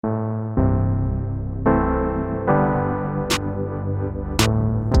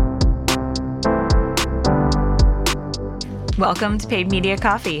Welcome to Paid Media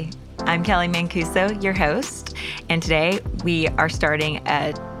Coffee. I'm Kelly Mancuso, your host, and today we are starting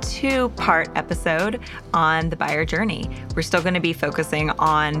a two-part episode on the buyer journey. We're still going to be focusing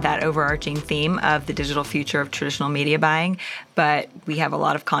on that overarching theme of the digital future of traditional media buying, but we have a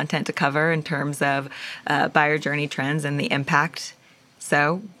lot of content to cover in terms of buyer journey trends and the impact.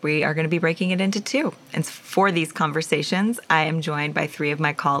 So we are going to be breaking it into two. And for these conversations, I am joined by three of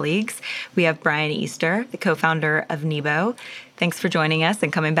my colleagues. We have Brian Easter, the co-founder of Nebo. Thanks for joining us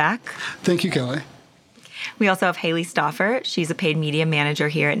and coming back. Thank you, Kelly. We also have Haley Stauffer. She's a paid media manager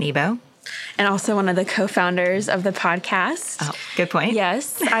here at Nebo. And also one of the co-founders of the podcast. Oh, good point.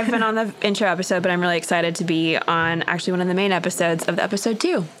 Yes, I've been on the intro episode, but I'm really excited to be on actually one of the main episodes of the episode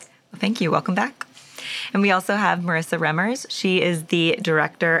 2. Well, thank you. Welcome back. And we also have Marissa Remmers. She is the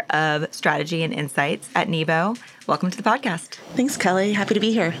Director of Strategy and Insights at Nebo. Welcome to the podcast. Thanks, Kelly. Happy to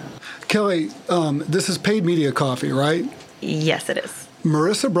be here. Kelly, this is Paid Media Coffee, right? Yes, it is.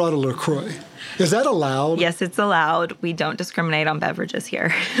 Marissa brought a LaCroix. Is that allowed? Yes, it's allowed. We don't discriminate on beverages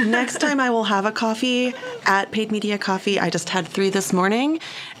here. Next time I will have a coffee at Paid Media Coffee. I just had 3 this morning,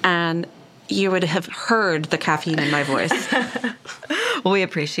 and you would have heard the caffeine in my voice. Well, we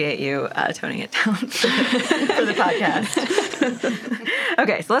appreciate you toning it down for the podcast.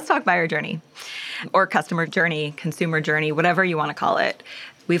 Okay, so let's talk buyer journey or customer journey, consumer journey, whatever you want to call it.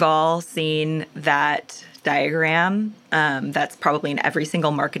 We've all seen that diagram that's probably in every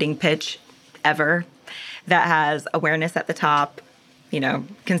single marketing pitch ever that has awareness at the top,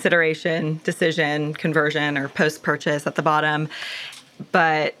 consideration, decision, conversion, or post-purchase at the bottom.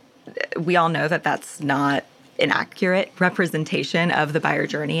 But we all know that that's not an accurate representation of the buyer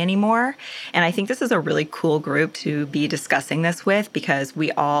journey anymore. And I think this is a really cool group to be discussing this with because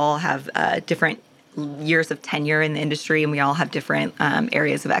we all have different years of tenure in the industry and we all have different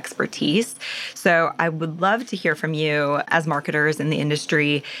areas of expertise. So I would love to hear from you as marketers in the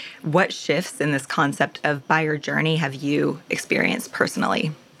industry. What shifts in this concept of buyer journey have you experienced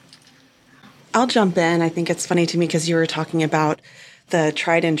personally? I'll jump in. I think it's funny to me because you were talking about the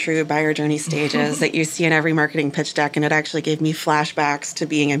tried and true buyer journey stages that you see in every marketing pitch deck. And it actually gave me flashbacks to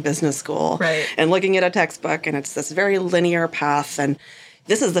being in business school and looking at a textbook. And it's this very linear path. And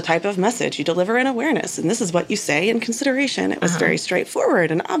this is the type of message you deliver in awareness. And this is what you say in consideration. It was very straightforward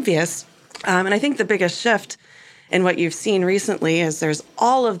and obvious. And I think the biggest shift in what you've seen recently is there's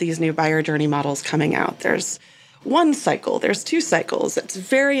all of these new buyer journey models coming out. There's 1 cycle, there's 2 cycles. It's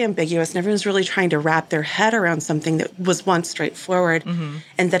very ambiguous, and everyone's really trying to wrap their head around something that was once straightforward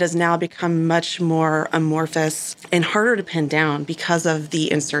and that has now become much more amorphous and harder to pin down because of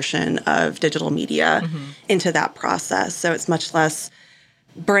the insertion of digital media into that process. So it's much less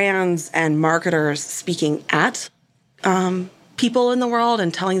brands and marketers speaking at people in the world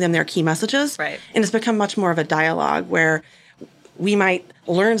and telling them their key messages. Right. And it's become much more of a dialogue where we might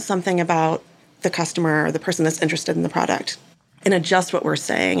learn something about the customer or the person that's interested in the product and adjust what we're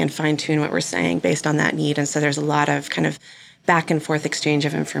saying and fine tune what we're saying based on that need. And so there's a lot of kind of back and forth exchange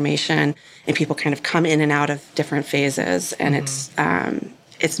of information and people kind of come in and out of different phases. And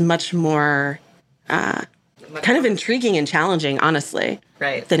it's much more kind of intriguing and challenging, honestly,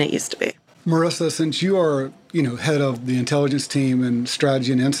 than it used to be. Marissa, since you are, head of the intelligence team and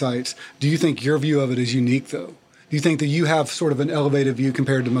strategy and insights, do you think your view of it is unique, though? Do you think that you have sort of an elevated view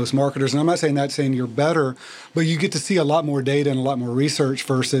compared to most marketers? And I'm not saying you're better, but you get to see a lot more data and a lot more research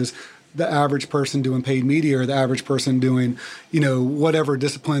versus the average person doing paid media or the average person doing, whatever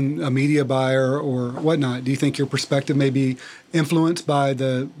discipline, a media buyer or whatnot. Do you think your perspective may be influenced by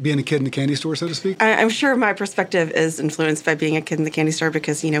being a kid in the candy store, so to speak? I'm sure my perspective is influenced by being a kid in the candy store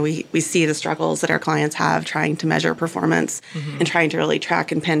because, we see the struggles that our clients have trying to measure performance and trying to really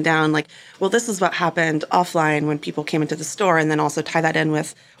track and pin down this is what happened offline when people came into the store, and then also tie that in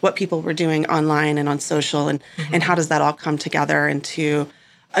with what people were doing online and on social and how does that all come together into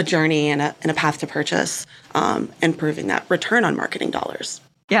a journey and a path to purchase and proving that return on marketing dollars.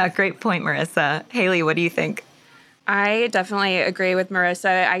 Yeah, great point, Marissa. Haley, what do you think? I definitely agree with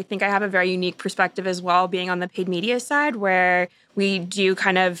Marissa. I think I have a very unique perspective as well, being on the paid media side, where we do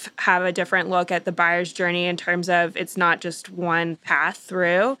kind of have a different look at the buyer's journey in terms of it's not just one path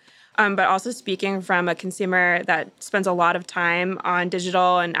through. But also speaking from a consumer that spends a lot of time on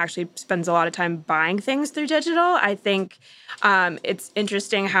digital and actually spends a lot of time buying things through digital, I think it's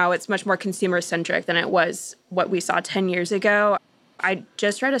interesting how it's much more consumer-centric than it was what we saw 10 years ago. I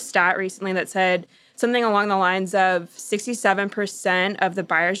just read a stat recently that said something along the lines of 67% of the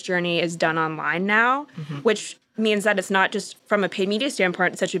buyer's journey is done online now, which means that it's not just from a paid media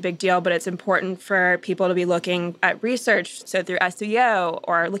standpoint such a big deal, but it's important for people to be looking at research, so through SEO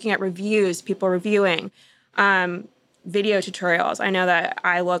or looking at reviews, people reviewing. video tutorials. I know that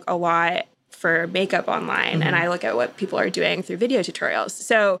I look a lot for makeup online and I look at what people are doing through video tutorials.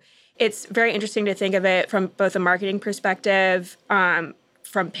 So it's very interesting to think of it from both a marketing perspective,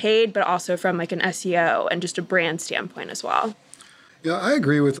 from paid, but also from like an SEO and just a brand standpoint as well. Yeah, I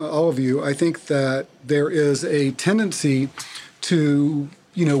agree with all of you. I think that there is a tendency to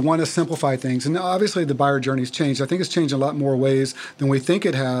want to simplify things. And obviously the buyer journey's changed. I think it's changed in a lot more ways than we think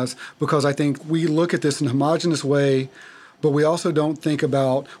it has, because I think we look at this in a homogenous way, but we also don't think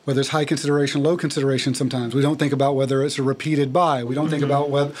about whether it's high consideration, low consideration sometimes. We don't think about whether it's a repeated buy. We don't think about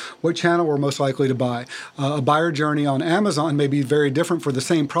what channel we're most likely to buy. A buyer journey on Amazon may be very different for the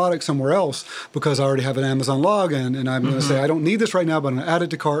same product somewhere else, because I already have an Amazon login and I'm going to say, I don't need this right now, but I'm going to add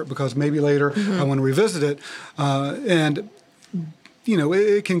it to cart because maybe later I want to revisit it.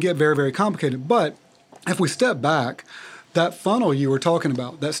 It can get very, very complicated. But if we step back, that funnel you were talking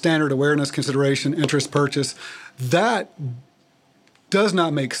about, that standard awareness, consideration, interest, purchase, that does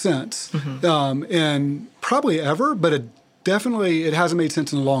not make sense in probably ever, but it hasn't made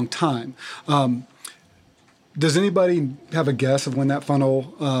sense in a long time. Does anybody have a guess of when that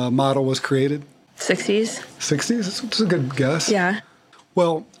funnel model was created? 60s. 60s? That's a good guess. Yeah.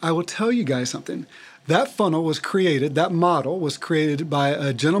 Well, I will tell you guys something. That funnel was created, that model was created by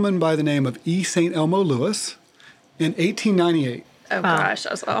a gentleman by the name of E. St. Elmo Lewis in 1898. Oh, gosh,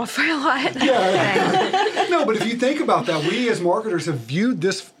 I was off by a lot. Yeah. No, but if you think about that, we as marketers have viewed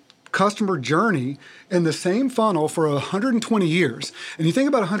this customer journey in the same funnel for 120 years. And you think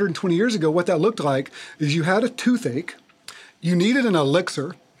about 120 years ago, what that looked like is you had a toothache, you needed an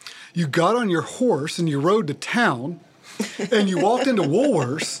elixir, you got on your horse and you rode to town, and you walked into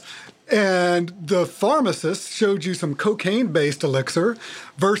Woolworths, and the pharmacist showed you some cocaine-based elixir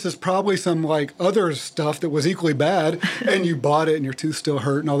versus probably some like other stuff that was equally bad, and you bought it and your tooth still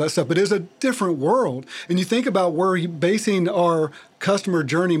hurt and all that stuff. But it's a different world. And you think about where basing our customer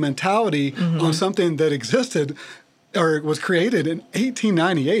journey mentality on something that existed or was created in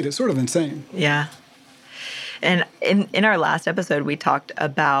 1898. It's sort of insane. Yeah. And in our last episode, we talked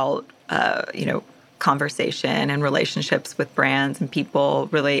about, conversation and relationships with brands, and people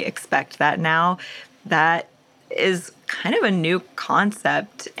really expect that now. That is kind of a new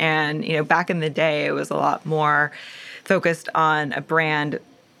concept. And, back in the day, it was a lot more focused on a brand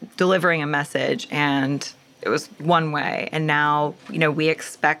delivering a message, and it was one way. And now, we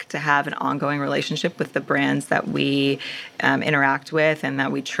expect to have an ongoing relationship with the brands that we interact with and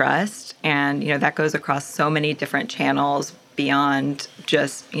that we trust. And, that goes across so many different channels beyond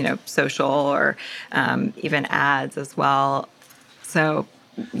just, social or even ads as well. So,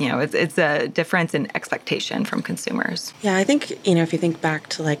 it's a difference in expectation from consumers. Yeah, I think, if you think back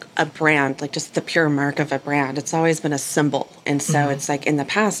to like a brand, like just the pure mark of a brand, it's always been a symbol. And so it's like in the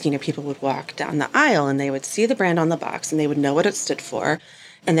past, people would walk down the aisle and they would see the brand on the box and they would know what it stood for,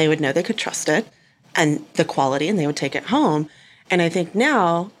 and they would know they could trust it and the quality, and they would take it home. And I think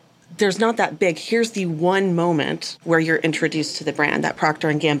now there's not that big, here's the one moment where you're introduced to the brand, that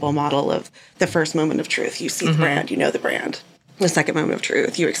Procter & Gamble model of the first moment of truth. You see the brand, you know the brand. The second moment of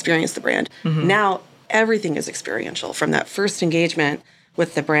truth, you experience the brand. Now, everything is experiential, from that first engagement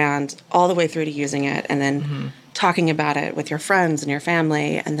with the brand all the way through to using it, and then talking about it with your friends and your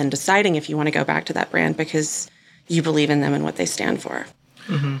family, and then deciding if you want to go back to that brand because you believe in them and what they stand for.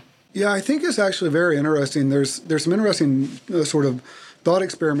 Yeah, I think it's actually very interesting. There's some interesting sort of thought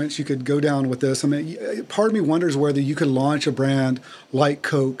experiments you could go down with this. I mean, part of me wonders whether you could launch a brand like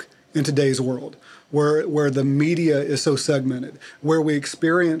Coke in today's world, where the media is so segmented, where we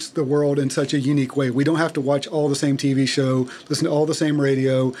experience the world in such a unique way. We don't have to watch all the same TV show, listen to all the same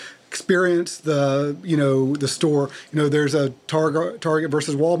radio, experience the store. There's a Target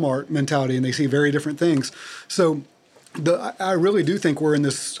versus Walmart mentality, and they see very different things. So I really do think we're in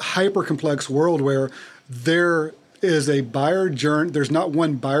this hyper complex world where there is a buyer journey. There's not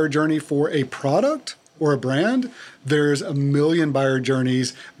one buyer journey for a product or a brand. There's a million buyer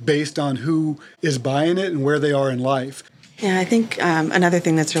journeys based on who is buying it and where they are in life. Yeah, I think another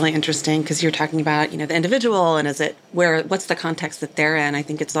thing that's really interesting, because you're talking about, the individual and what's the context that they're in? I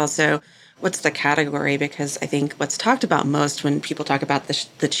think it's also what's the category, because I think what's talked about most when people talk about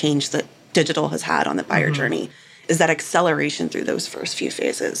the change that digital has had on the buyer journey is that acceleration through those first few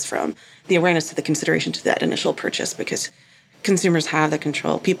phases, from the awareness to the consideration to that initial purchase, because consumers have the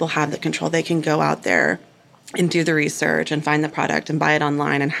control, people have the control. They can go out there and do the research and find the product and buy it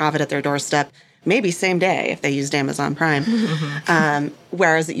online and have it at their doorstep, maybe same day if they used Amazon Prime,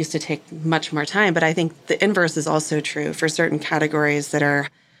 whereas it used to take much more time. But I think the inverse is also true for certain categories that are,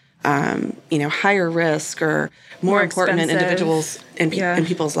 higher risk or more important in individuals in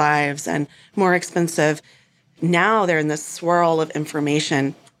people's lives and more expensive. now they're in this swirl of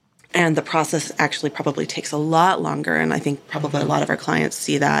information, and the process actually probably takes a lot longer. And I think probably a lot of our clients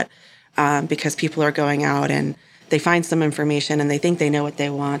see that because people are going out and they find some information and they think they know what they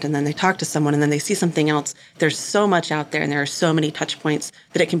want, and then they talk to someone and then they see something else. There's so much out there and there are so many touch points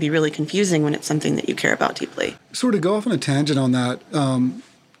that it can be really confusing when it's something that you care about deeply. Sort of go off on a tangent on that.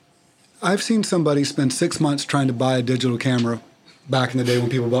 I've seen somebody spend 6 months trying to buy a digital camera back in the day when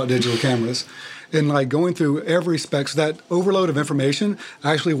people bought digital cameras. And like going through every spec, so that overload of information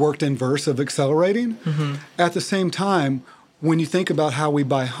actually worked inverse of accelerating. At the same time, when you think about how we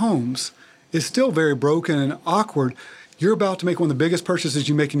buy homes, it's still very broken and awkward. You're about to make one of the biggest purchases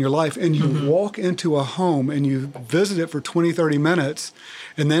you make in your life, and you walk into a home and you visit it for 20, 30 minutes,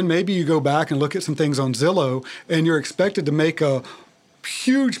 and then maybe you go back and look at some things on Zillow, and you're expected to make a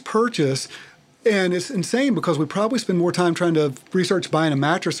huge purchase. And it's insane because we probably spend more time trying to research buying a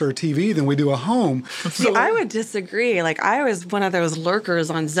mattress or a TV than we do a home. See, I would disagree. Like, I was one of those lurkers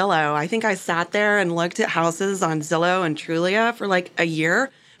on Zillow. I think I sat there and looked at houses on Zillow and Trulia for like a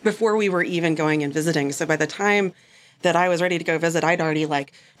year before we were even going and visiting. So by the time that I was ready to go visit, I'd already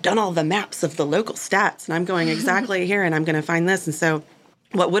like done all the maps of the local stats, and I'm going exactly here and I'm going to find this. And so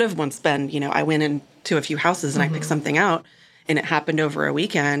what would have once been, I went into a few houses and I picked something out, and it happened over a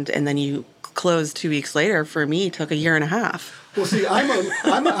weekend, and then you closed 2 weeks later, for me, took a year and a half. Well, see,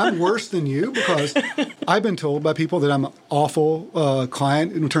 I'm worse than you because I've been told by people that I'm an awful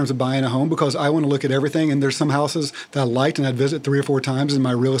client in terms of buying a home because I want to look at everything. And there's some houses that I liked and I'd visit 3 or 4 times, and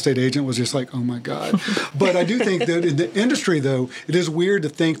my real estate agent was just like, oh my God. But I do think that in the industry, though, it is weird to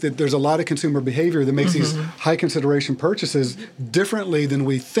think that there's a lot of consumer behavior that makes these high consideration purchases differently than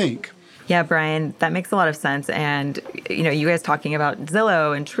we think. Yeah, Brian, that makes a lot of sense. And, you guys talking about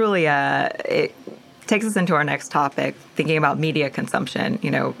Zillow and Trulia, it takes us into our next topic, thinking about media consumption.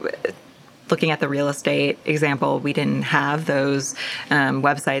 Looking at the real estate example, we didn't have those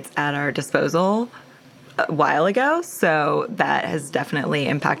websites at our disposal a while ago. So that has definitely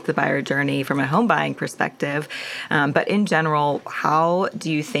impacted the buyer journey from a home buying perspective. But in general, how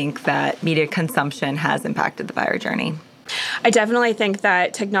do you think that media consumption has impacted the buyer journey? I definitely think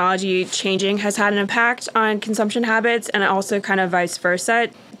that technology changing has had an impact on consumption habits, and also kind of vice versa.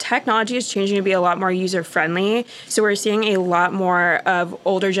 Technology is changing to be a lot more user-friendly, so we're seeing a lot more of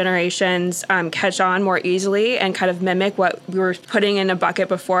older generations catch on more easily and kind of mimic what we were putting in a bucket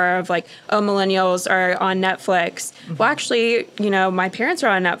before of like, oh, millennials are on Netflix. Well, actually, my parents are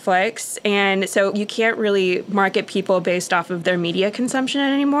on Netflix, and so you can't really market people based off of their media consumption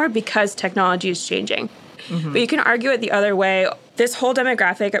anymore because technology is changing. But you can argue it the other way. This whole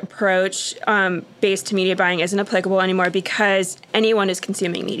demographic approach based to media buying isn't applicable anymore because anyone is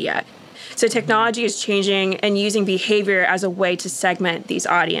consuming media. So technology is changing and using behavior as a way to segment these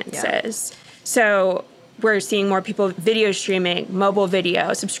audiences. Yeah. So we're seeing more people video streaming, mobile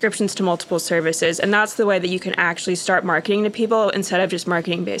video, subscriptions to multiple services, and that's the way that you can actually start marketing to people instead of just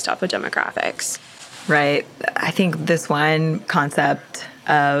marketing based off of demographics. Right. I think this one concept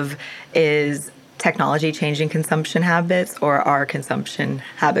is technology changing consumption habits, or our consumption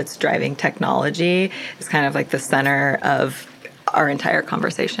habits driving technology, is kind of like the center of our entire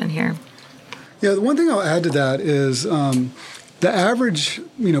conversation here. Yeah, the one thing I'll add to that is the average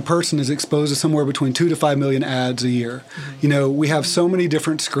person is exposed to somewhere between 2 to 5 million ads a year. We have so many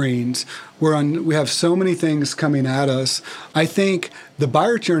different screens. We have so many things coming at us. I think the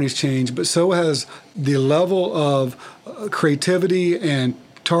buyer journey's changed, but so has the level of creativity and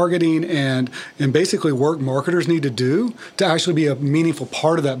targeting and basically work marketers need to do to actually be a meaningful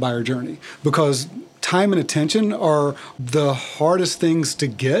part of that buyer journey, because time and attention are the hardest things to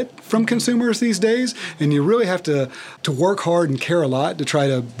get from consumers these days, and you really have to work hard and care a lot to try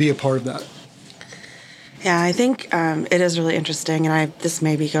to be a part of that. Yeah, I think it is really interesting, and this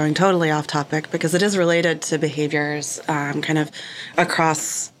may be going totally off topic because it is related to behaviors kind of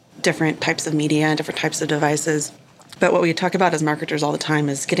across different types of media and different types of devices. But what we talk about as marketers all the time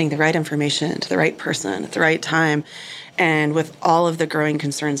is getting the right information to the right person at the right time. And with all of the growing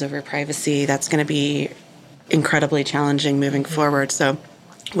concerns over privacy, that's going to be incredibly challenging moving forward. So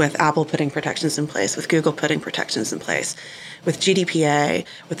with Apple putting protections in place, with Google putting protections in place, with GDPR,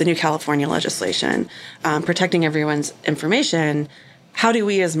 with the new California legislation, protecting everyone's information, how do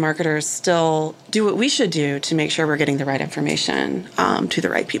we as marketers still do what we should do to make sure we're getting the right information to the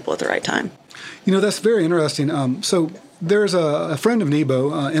right people at the right time? That's very interesting. So there's a friend of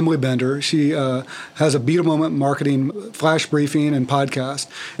Nebo, Emily Bender. She has a Beat a Moment marketing flash briefing and podcast.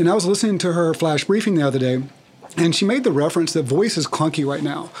 And I was listening to her flash briefing the other day, And she made the reference that voice is clunky right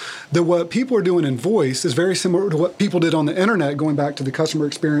now. That what people are doing in voice is very similar to what people did on the internet, going back to the customer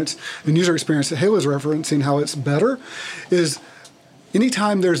experience and user experience that Haley's referencing, how it's better, is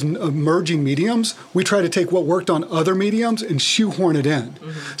anytime there's emerging mediums, we try to take what worked on other mediums and shoehorn it in.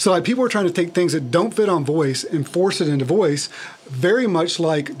 So like people are trying to take things that don't fit on voice and force it into voice, very much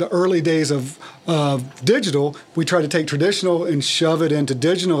like the early days of digital. We tried to take traditional and shove it into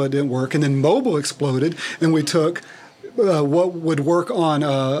digital. It didn't work. And then mobile exploded, and we took what would work on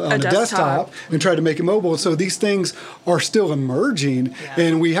a desktop and try to make it mobile. So these things are still emerging,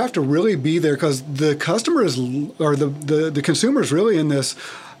 and we have to really be there because the customer is, or the consumer is really in this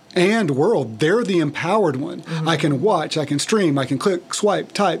and world. They're the empowered one. I can watch, I can stream, I can click,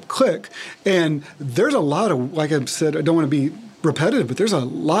 swipe, type, click. And there's a lot of, like I said, I don't want to be repetitive, but there's a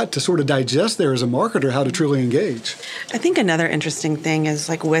lot to sort of digest there as a marketer, how to truly engage. I think another interesting thing is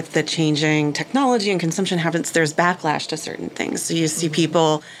like with the changing technology and consumption habits, there's backlash to certain things. So you see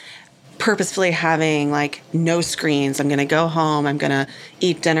people purposefully having like no screens. I'm going to go home. I'm going to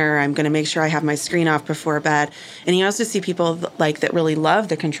eat dinner. I'm going to make sure I have my screen off before bed. And you also see people like that really love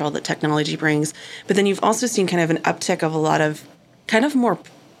the control that technology brings. But then you've also seen kind of an uptick of a lot of kind of more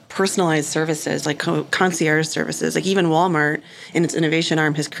personalized services, like concierge services. Like even Walmart in its innovation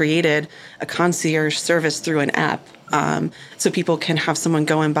arm has created a concierge service through an app. So people can have someone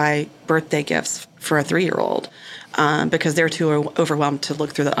go and buy birthday gifts for a 3-year-old because they're too overwhelmed to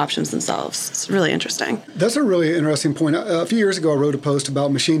look through the options themselves. It's really interesting. That's a really interesting point. A few years ago, I wrote a post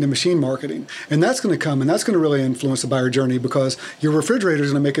about machine-to-machine marketing, and that's going to come, and that's going to really influence the buyer journey because your refrigerator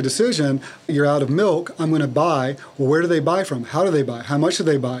is going to make a decision. You're out of milk. I'm going to buy. Well, where do they buy from? How do they buy? How much do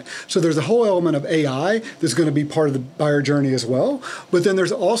they buy? So there's a whole element of AI that's going to be part of the buyer journey as well. But then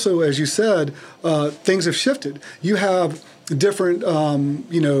there's also, as you said, things have shifted. You have different,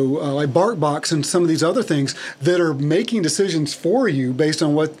 like BarkBox and some of these other things that are making decisions for you based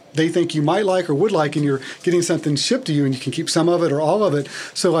on what they think you might like or would like, and you're getting something shipped to you, and you can keep some of it or all of it.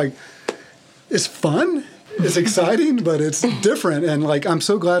 So, like, it's fun. It's exciting, but it's different. And, like, I'm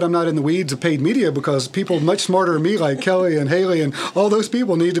so glad I'm not in the weeds of paid media because people much smarter than me, like Kelly and Haley and all those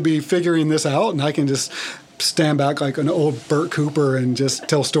people, need to be figuring this out, and I can just stand back like an old Bert Cooper and just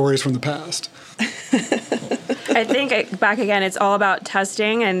tell stories from the past. I think back again, it's all about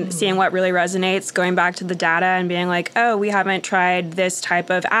testing and seeing what really resonates, going back to the data and being like, oh, we haven't tried this type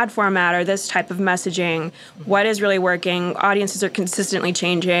of ad format or this type of messaging. What is really working? Audiences are consistently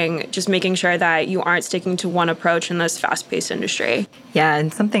changing, just making sure that you aren't sticking to one approach in this fast-paced industry. Yeah,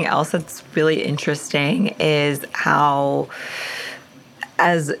 and something else that's really interesting is how,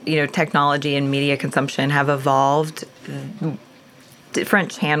 as you know, technology and media consumption have evolved,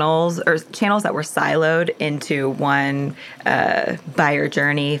 different channels or channels that were siloed into one buyer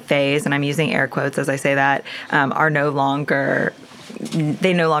journey phase, and I'm using air quotes as I say that, are no longer need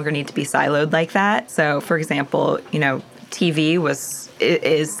to be siloed like that. So, for example, TV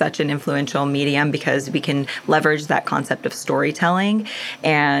is such an influential medium because we can leverage that concept of storytelling,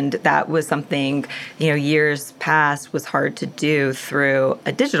 and that was something years past was hard to do through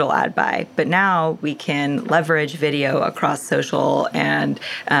a digital ad buy, but now we can leverage video across social and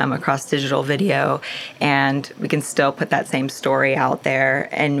across digital video, and we can still put that same story out there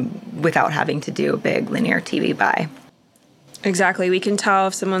and without having to do a big linear TV buy. Exactly. We can tell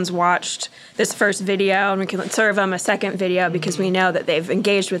if someone's watched this first video, and we can serve them a second video because we know that they've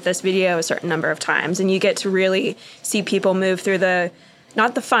engaged with this video a certain number of times. And you get to really see people move through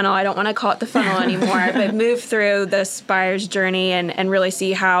not the funnel, I don't want to call it the funnel anymore, but move through this buyer's journey and really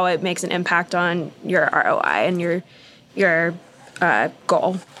see how it makes an impact on your ROI and your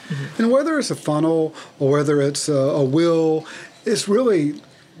goal. And whether it's a funnel or whether it's a wheel, it's really,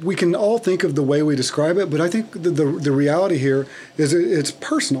 we can all think of the way we describe it, but I think the reality here is it's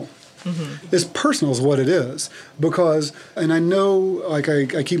personal. Mm-hmm. It's personal is what it is. Because, and I know, like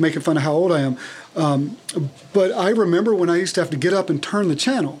I keep making fun of how old I am, but I remember when I used to have to get up and turn the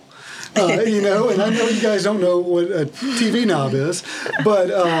channel. And I know you guys don't know what a TV knob is, but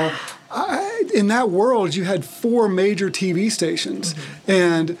in that world, you had 4 major TV stations. Mm-hmm.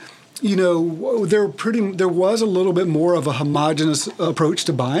 And there was a little bit more of a homogenous approach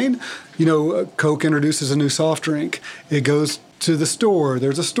to buying. Coke introduces a new soft drink. It goes to the store.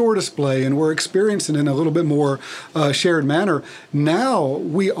 There's a store display, and we're experiencing it in a little bit more shared manner. Now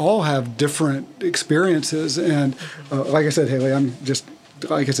we all have different experiences, and like I said, Haley,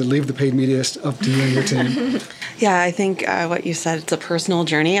 leave the paid media up to you and your team. Yeah, I think what you said, it's a personal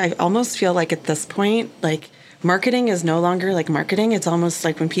journey. I almost feel like at this point, marketing is no longer like marketing. It's almost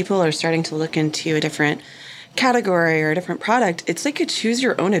like when people are starting to look into a different category or a different product, it's like a choose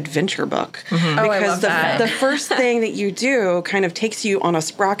your own adventure book. Mm-hmm. Oh, I because love that. the first thing that you do kind of takes you on a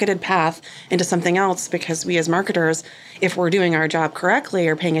rocketed path into something else, because we as marketers, if we're doing our job correctly,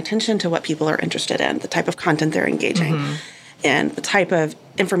 are paying attention to what people are interested in, the type of content they're engaging, and the type of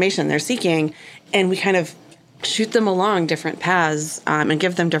information they're seeking, and we kind of shoot them along different paths and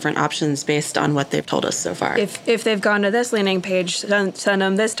give them different options based on what they've told us so far. If they've gone to this landing page, send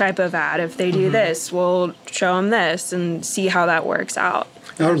them this type of ad. If they do this, we'll show them this and see how that works out.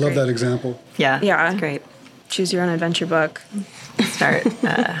 I would love that example. Yeah. Yeah. That's great. Choose your own adventure book. Start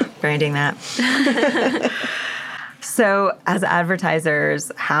branding that. So as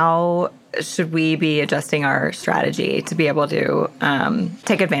advertisers, how should we be adjusting our strategy to be able to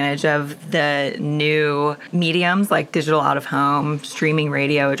take advantage of the new mediums like digital out of home, streaming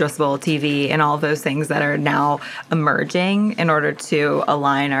radio, addressable TV, and all of those things that are now emerging in order to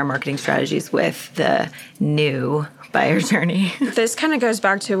align our marketing strategies with the new buyer journey? This kind of goes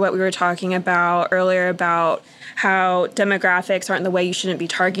back to what we were talking about earlier about how demographics aren't the way you shouldn't be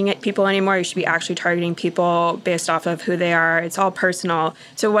targeting people anymore. You should be actually targeting people based off of who they are. It's all personal.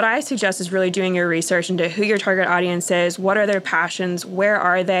 So what I suggest is really doing your research into who your target audience is, what are their passions, where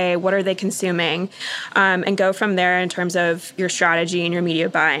are they, what are they consuming, and go from there in terms of your strategy and your media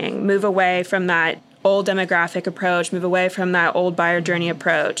buying. Move away from that old demographic approach, move away from that old buyer journey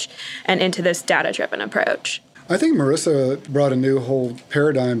approach, and into this data-driven approach. I think Marissa brought a new whole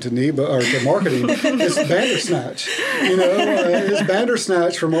paradigm to Nebo or to marketing. It's Bandersnatch, it's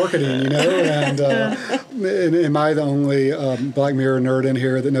Bandersnatch for marketing, and am I the only Black Mirror nerd in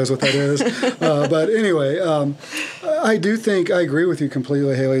here that knows what that is? But anyway, I agree with you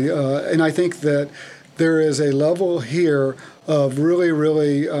completely, Haley, and I think that there is a level here of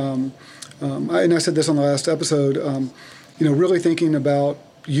really, and I said this on the last episode, really thinking about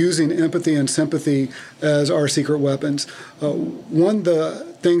using empathy and sympathy as our secret weapons. One of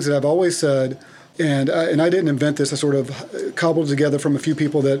the things that I've always said, and I didn't invent this, I sort of cobbled together from a few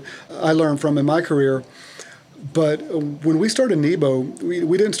people that I learned from in my career, but when we started Nebo,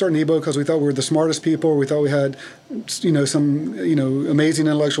 we didn't start Nebo because we thought we were the smartest people, or we thought we had some amazing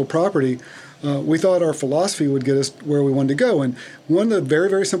intellectual property. We thought our philosophy would get us where we wanted to go. And one of the very,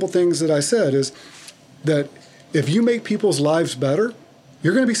 very simple things that I said is that if you make people's lives better,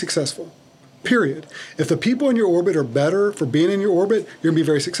 you're going to be successful, period. If the people in your orbit are better for being in your orbit, you're going to be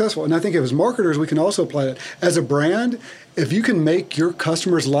very successful. And I think as marketers, we can also apply that. As a brand, if you can make your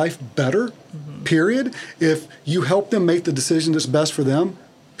customer's life better, period, if you help them make the decision that's best for them,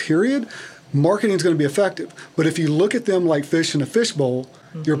 period, marketing is going to be effective. But if you look at them like fish in a fishbowl,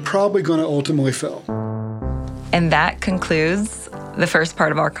 you're probably going to ultimately fail. And that concludes the first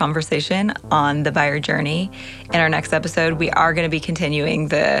part of our conversation on the buyer journey. In our next episode, we are going to be continuing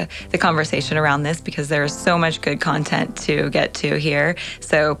the conversation around this because there is so much good content to get to here.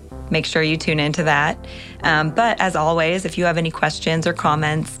 So make sure you tune into that. But as always, if you have any questions or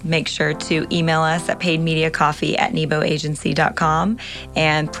comments, make sure to email us at paidmediacoffee@neboagency.com.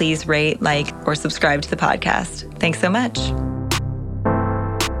 And please rate, like, or subscribe to the podcast. Thanks so much.